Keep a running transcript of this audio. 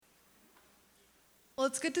Well,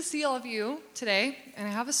 it's good to see all of you today, and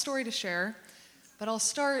I have a story to share, but I'll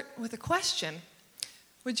start with a question.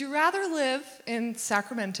 Would you rather live in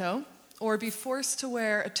Sacramento or be forced to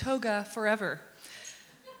wear a toga forever?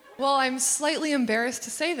 Well, I'm slightly embarrassed to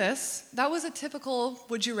say this. That was a typical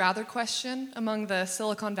would you rather question among the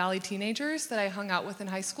Silicon Valley teenagers that I hung out with in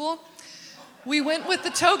high school. We went with the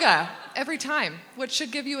toga every time, which should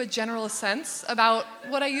give you a general sense about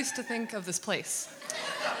what I used to think of this place.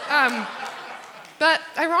 But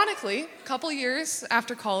ironically, a couple years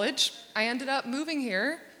after college, I ended up moving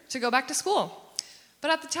here to go back to school.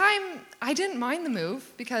 But at the time, I didn't mind the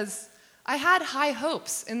move because I had high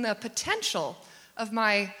hopes in the potential of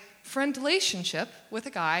my friend relationship with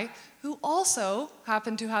a guy who also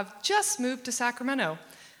happened to have just moved to Sacramento.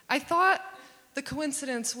 I thought the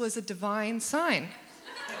coincidence was a divine sign.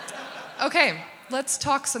 Okay, let's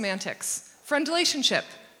talk semantics. Friend relationship,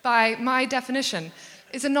 by my definition,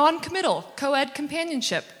 is a non-committal co-ed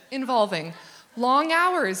companionship involving long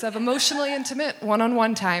hours of emotionally intimate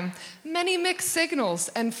one-on-one time, many mixed signals,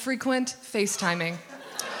 and frequent FaceTiming.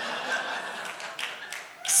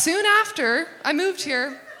 Soon after I moved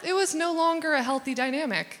here, it was no longer a healthy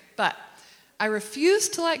dynamic, but I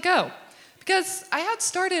refused to let go because I had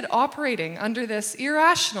started operating under this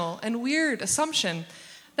irrational and weird assumption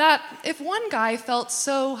that if one guy felt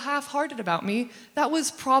so half-hearted about me, that was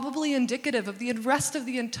probably indicative of the rest of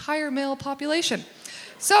the entire male population.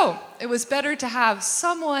 So it was better to have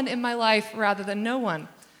someone in my life rather than no one.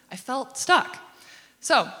 I felt stuck.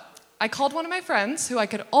 So I called one of my friends who I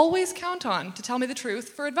could always count on to tell me the truth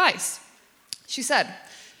for advice. She said,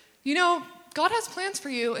 "You know, God has plans for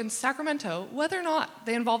you in Sacramento, whether or not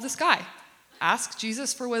they involve this guy. Ask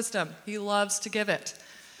Jesus for wisdom. He loves to give it."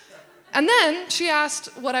 And then she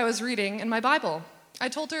asked what I was reading in my Bible. I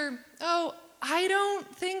told her, I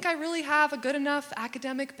don't think I really have a good enough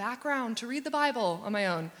academic background to read the Bible on my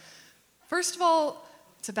own. First of all,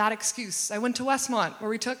 it's a bad excuse. I went to Westmont, where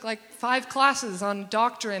we took 5 classes on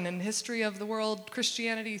doctrine and history of the world,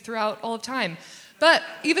 Christianity throughout all of time. But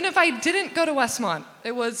even if I didn't go to Westmont,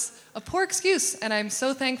 it was a poor excuse, and I'm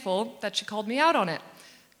so thankful that she called me out on it.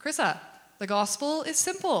 Chrissa, the gospel is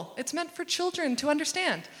simple. It's meant for children to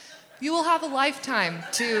understand. You will have a lifetime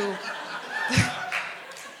to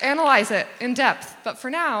analyze it in depth, but for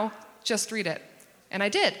now, just read it. And I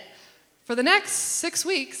did. For the next 6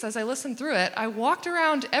 weeks, as I listened through it, I walked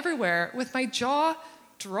around everywhere with my jaw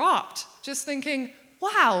dropped, just thinking,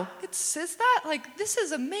 wow, it says that? This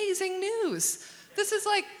is amazing news. This is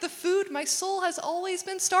like the food my soul has always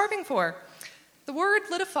been starving for. The word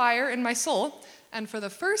lit a fire in my soul, and for the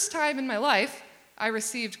first time in my life, I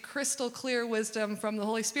received crystal clear wisdom from the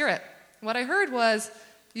Holy Spirit. What I heard was,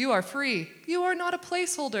 "You are free. You are not a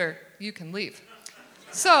placeholder. You can leave."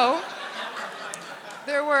 So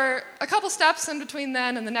there were a couple steps in between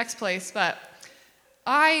then and the next place, but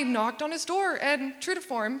I knocked on his door and, true to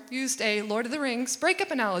form, used a Lord of the Rings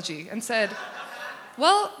breakup analogy and said,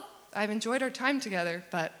 "Well, I've enjoyed our time together,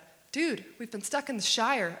 but dude, we've been stuck in the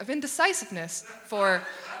Shire of indecisiveness for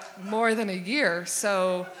more than a year,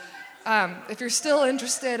 so if you're still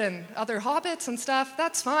interested in other hobbits and stuff,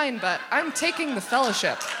 that's fine, but I'm taking the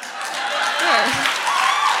fellowship." Here.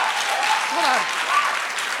 Hold on.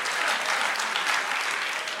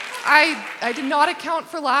 I did not account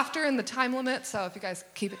for laughter in the time limit, so if you guys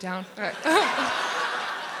keep it down. All right.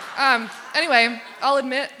 Anyway, I'll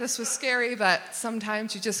admit this was scary, but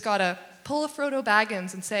sometimes you just gotta pull a Frodo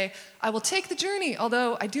Baggins and say, "I will take the journey,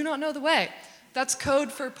 although I do not know the way." That's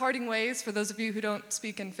code for parting ways for those of you who don't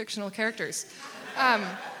speak in fictional characters.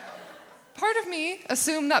 Part of me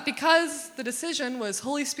assumed that because the decision was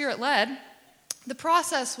Holy Spirit-led, the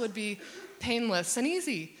process would be painless and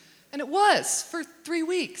easy. And it was for 3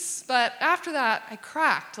 weeks. But after that, I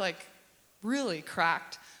cracked, really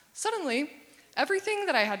cracked. Suddenly, everything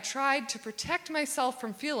that I had tried to protect myself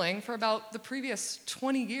from feeling for about the previous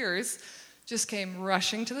 20 years just came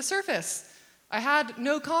rushing to the surface. I had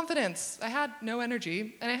no confidence, I had no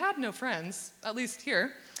energy, and I had no friends, at least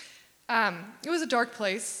here. It was a dark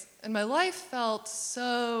place, and my life felt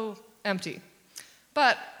so empty.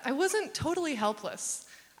 But I wasn't totally helpless.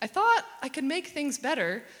 I thought I could make things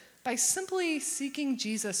better by simply seeking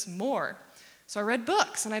Jesus more. So I read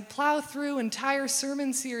books, and I'd plow through entire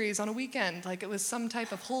sermon series on a weekend like it was some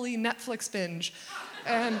type of holy Netflix binge.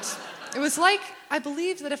 And it was like I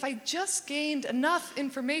believed that if I just gained enough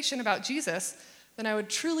information about Jesus, then I would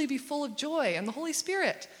truly be full of joy and the Holy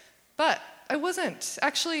Spirit. But I wasn't.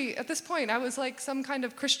 Actually, at this point, I was like some kind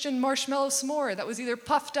of Christian marshmallow s'more that was either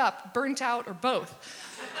puffed up, burnt out, or both.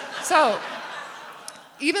 So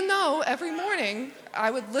even though every morning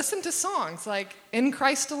I would listen to songs like In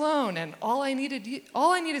Christ Alone and All I Need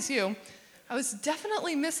Is You, I was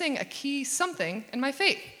definitely missing a key something in my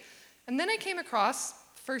faith. And then I came across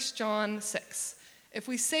 1 John 6. If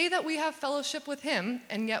we say that we have fellowship with him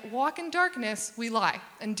and yet walk in darkness, we lie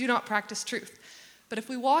and do not practice truth. But if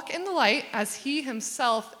we walk in the light as he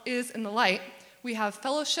himself is in the light, we have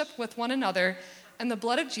fellowship with one another, and the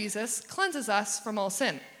blood of Jesus cleanses us from all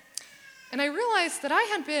sin. And I realized that I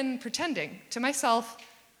had been pretending to myself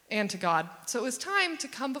and to God, so it was time to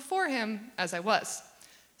come before him as I was.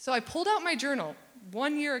 So I pulled out my journal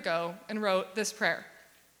 1 year ago and wrote this prayer.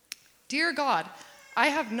 Dear God, I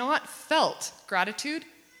have not felt gratitude,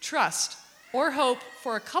 trust, or hope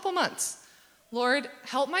for a couple months. Lord,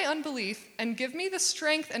 help my unbelief and give me the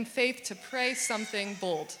strength and faith to pray something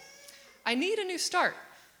bold. I need a new start.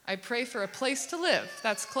 I pray for a place to live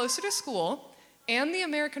that's closer to school and the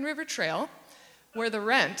American River Trail, where the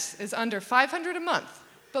rent is under $500 a month.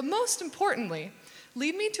 But most importantly,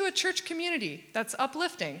 lead me to a church community that's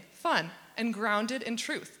uplifting, fun, and grounded in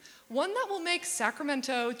truth. One that will make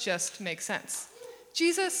Sacramento just make sense.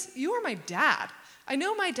 Jesus, you are my dad. I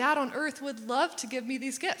know my dad on earth would love to give me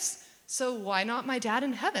these gifts. So why not my dad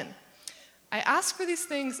in heaven? I ask for these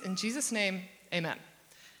things in Jesus' name, amen.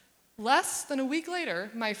 Less than a week later,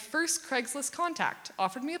 my first Craigslist contact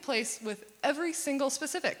offered me a place with every single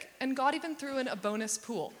specific, and God even threw in a bonus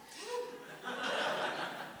pool.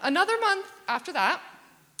 Another month after that,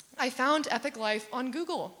 I found Epic Life on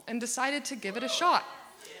Google and decided to give it a shot.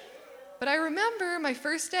 But I remember my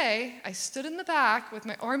first day, I stood in the back with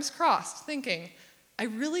my arms crossed, thinking, I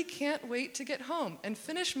really can't wait to get home and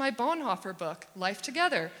finish my Bonhoeffer book, Life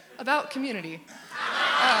Together, about community.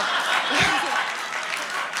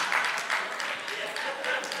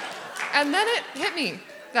 And then it hit me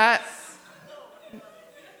that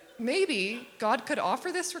maybe God could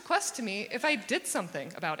offer this request to me if I did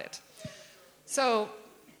something about it. So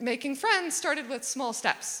making friends started with small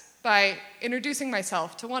steps, by introducing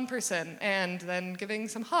myself to one person and then giving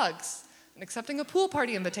some hugs and accepting a pool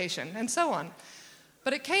party invitation and so on.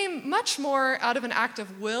 But it came much more out of an act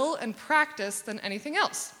of will and practice than anything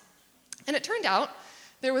else. And it turned out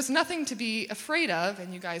there was nothing to be afraid of,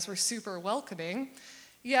 and you guys were super welcoming.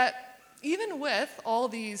 Yet, even with all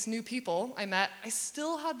these new people I met, I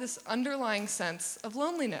still had this underlying sense of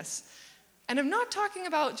loneliness. And I'm not talking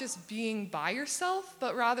about just being by yourself,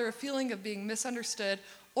 but rather a feeling of being misunderstood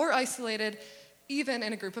or isolated, even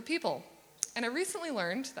in a group of people. And I recently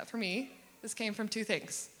learned that for me, this came from two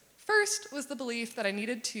things. First was the belief that I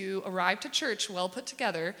needed to arrive to church well put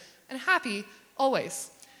together and happy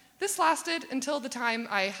always. This lasted until the time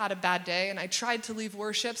I had a bad day and I tried to leave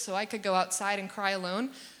worship so I could go outside and cry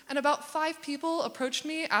alone, and about 5 people approached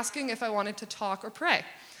me asking if I wanted to talk or pray.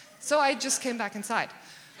 So I just came back inside.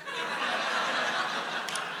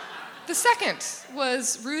 The second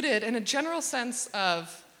was rooted in a general sense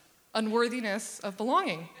of unworthiness of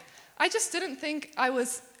belonging. I just didn't think I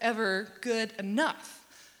was ever good enough.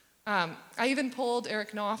 I even pulled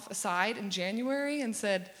Eric Knopf aside in January and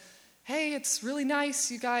said, hey, it's really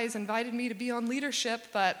nice you guys invited me to be on leadership,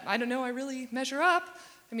 but I don't know I really measure up.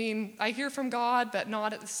 I mean, I hear from God, but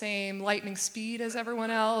not at the same lightning speed as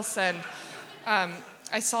everyone else. And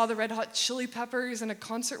I saw the Red Hot Chili Peppers in a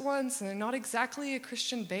concert once, and they're not exactly a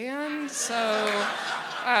Christian band, so...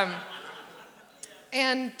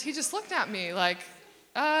 And he just looked at me like,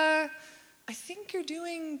 I think you're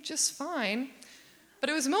doing just fine. But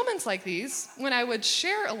it was moments like these when I would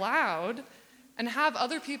share aloud and have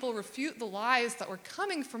other people refute the lies that were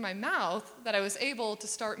coming from my mouth that I was able to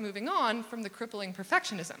start moving on from the crippling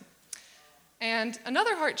perfectionism. And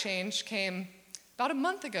another heart change came about a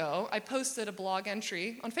month ago. I posted a blog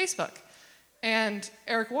entry on Facebook, and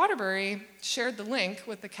Eric Waterbury shared the link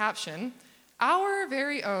with the caption, our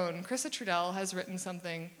very own Chrissa Trudell has written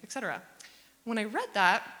something, etc. When I read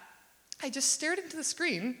that, I just stared into the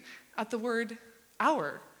screen at the word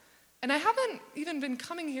our. And I haven't even been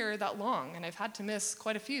coming here that long, and I've had to miss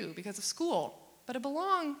quite a few because of school, but I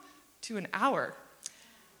belong to an hour.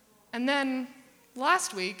 And then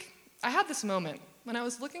last week, I had this moment when I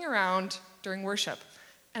was looking around during worship,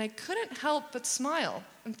 and I couldn't help but smile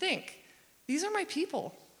and think, these are my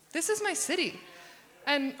people. This is my city.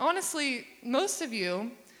 And honestly, most of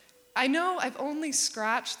you, I know I've only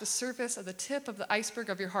scratched the surface of the tip of the iceberg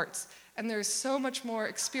of your hearts, and there's so much more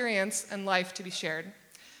experience and life to be shared.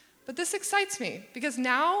 But this excites me, because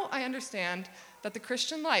now I understand that the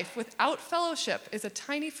Christian life without fellowship is a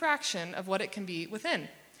tiny fraction of what it can be within.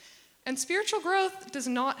 And spiritual growth does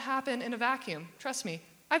not happen in a vacuum. Trust me,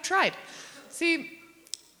 I've tried. See,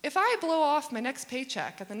 If I blow off my next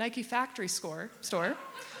paycheck at the Nike factory store,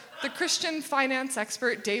 the Christian finance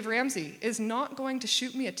expert Dave Ramsey is not going to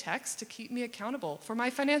shoot me a text to keep me accountable for my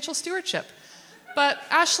financial stewardship. But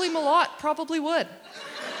Ashley Malott probably would.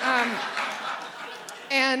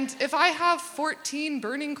 And if I have 14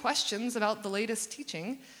 burning questions about the latest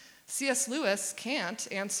teaching, C.S. Lewis can't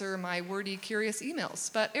answer my wordy, curious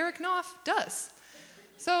emails, but Eric Knopf does.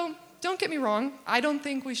 So don't get me wrong, I don't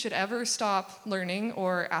think we should ever stop learning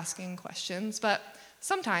or asking questions, but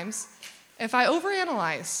sometimes, if I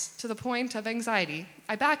overanalyze to the point of anxiety,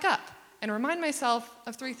 I back up and remind myself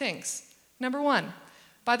of 3 things. Number 1,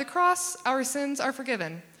 by the cross, our sins are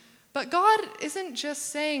forgiven. But God isn't just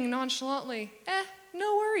saying nonchalantly,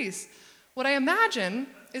 no worries. What I imagine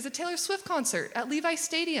is a Taylor Swift concert at Levi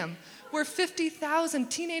Stadium where 50,000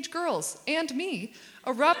 teenage girls and me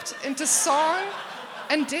erupt into song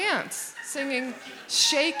and dance, singing,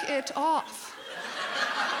 "Shake It Off."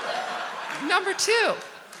 Number 2,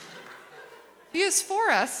 He is for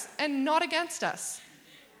us and not against us.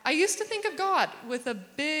 I used to think of God with a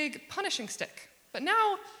big punishing stick, but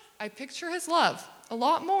now I picture his love a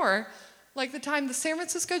lot more like the time the San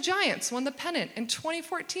Francisco Giants won the pennant in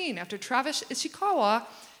 2014 after Travis Ishikawa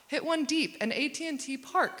hit one deep and AT&T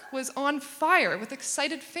Park was on fire with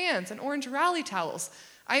excited fans and orange rally towels.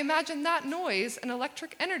 I imagine that noise and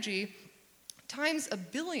electric energy times 1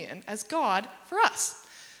 billion as God for us.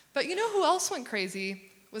 But you know who else went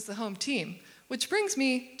crazy was the home team, which brings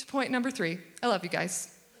me to point number 3. I love you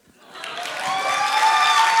guys.